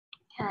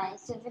Alright,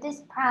 so for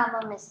this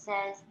problem, it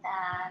says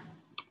that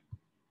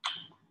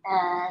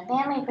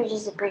family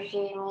purchase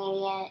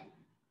perpetuity-immediate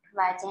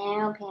provides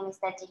annual payments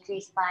that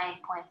decrease by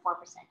 0.4%.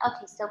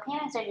 Okay, so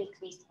payments are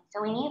decreasing.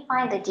 So we need to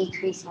find the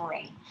decreasing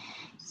rate.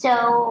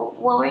 So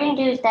what we're going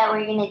to do is that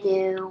we're going to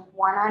do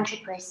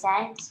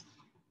 100%.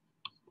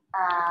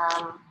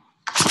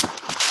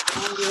 We're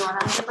going to do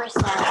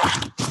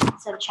 100%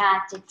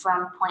 subtracted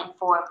from 0.4%,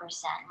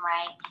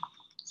 right?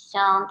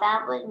 So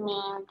that would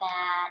mean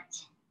that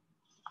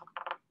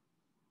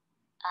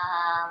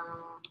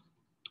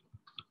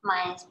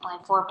minus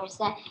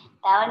 0.4%,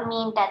 that would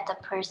mean that the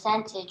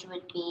percentage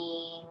would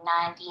be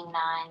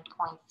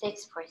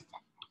 99.6%,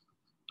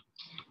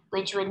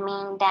 which would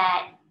mean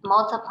that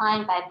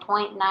multiplying by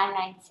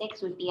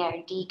 0.996 would be our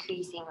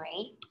decreasing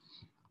rate.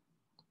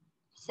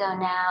 So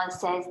now it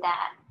says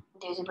that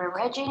there's a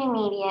perpetuity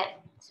immediate,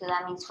 so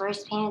that means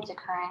first payment's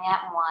occurring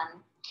at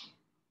 1.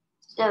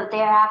 So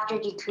thereafter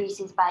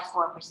decreases by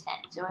 4%.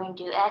 So we're going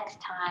to do x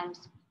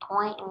times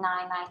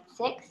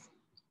 0.996.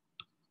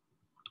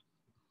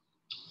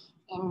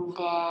 And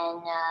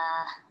then,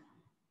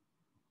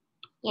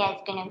 yeah,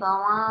 it's going to go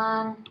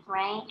on,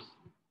 right?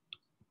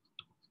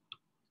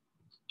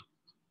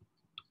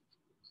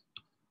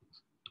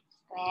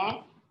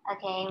 Square.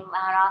 Okay,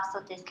 I'll also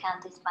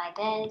discount this by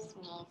this,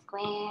 v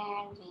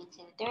squared, v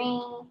to the 3.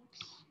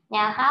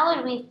 Now, how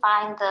would we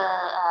find the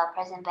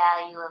present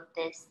value of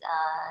this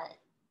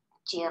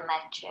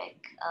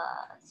geometric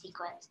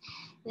sequence?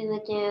 We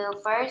would do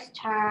first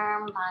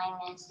term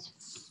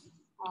minus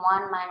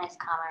 1 minus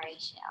common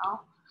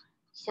ratio.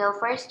 So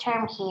first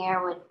term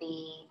here would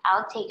be,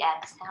 I'll take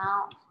x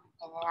out,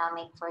 and then I'll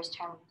make first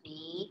term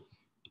b,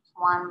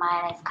 1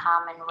 minus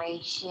common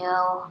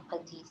ratio,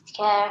 put these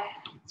together,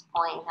 it's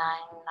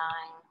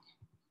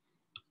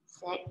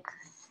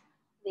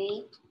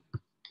 0.996b.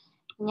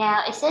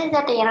 Now it says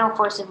that the annual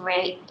force of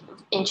rate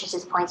interest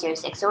is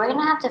 0.06, so we're going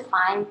to have to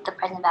find the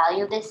present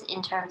value of this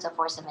in terms of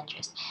force of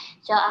interest.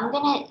 So I'm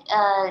going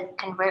to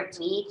convert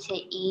v to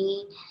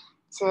e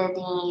to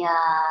the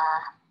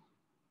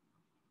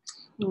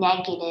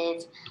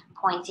negative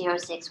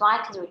 0.06. Why?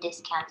 Because we're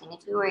discounting.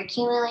 If we were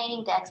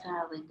accumulating, the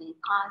exponent would be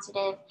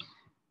positive,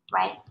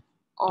 right?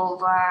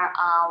 Over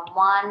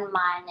 1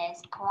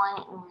 minus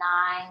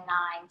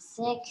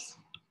 0.996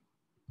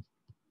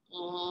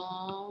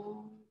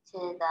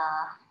 into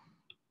the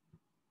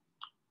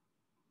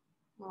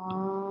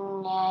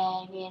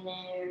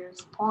negative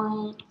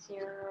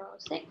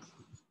 0.061,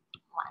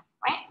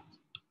 right?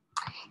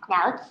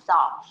 Now let's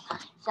solve.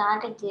 So I'm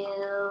going to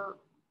do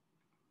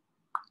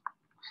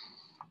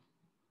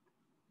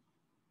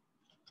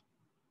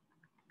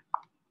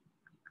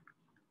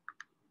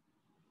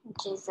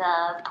which is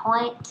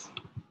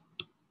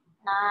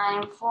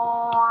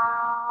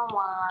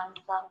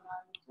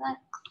 0.94176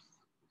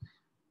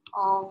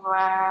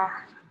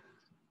 over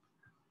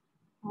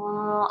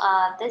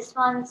this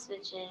one's,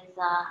 which is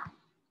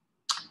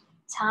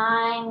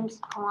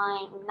times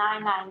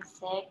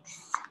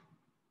 0.996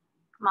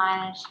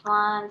 minus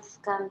 1 is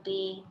going to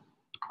be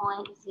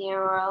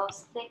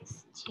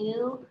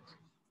 0.062.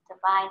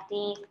 Divide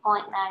these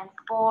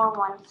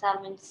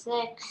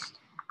 0.94176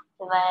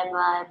 divided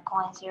by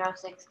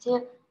 0.062.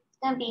 It's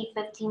going to be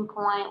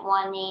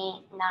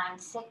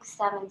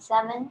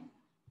 15.189677.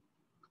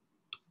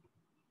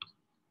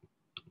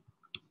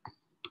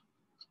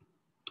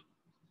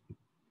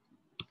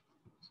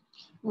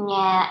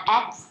 Now,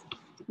 x.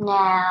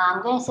 Now,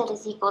 I'm going to set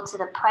this equal to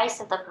the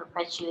price of the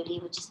perpetuity,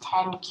 which is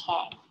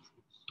 10K.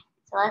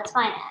 So let's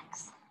find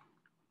x.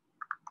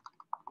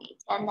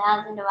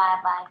 10,000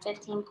 divided by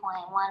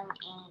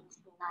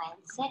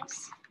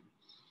 15.1896.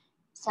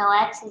 So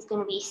x is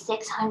going to be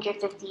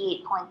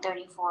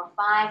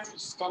 658.345, which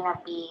is going to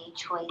be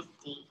choice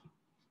D.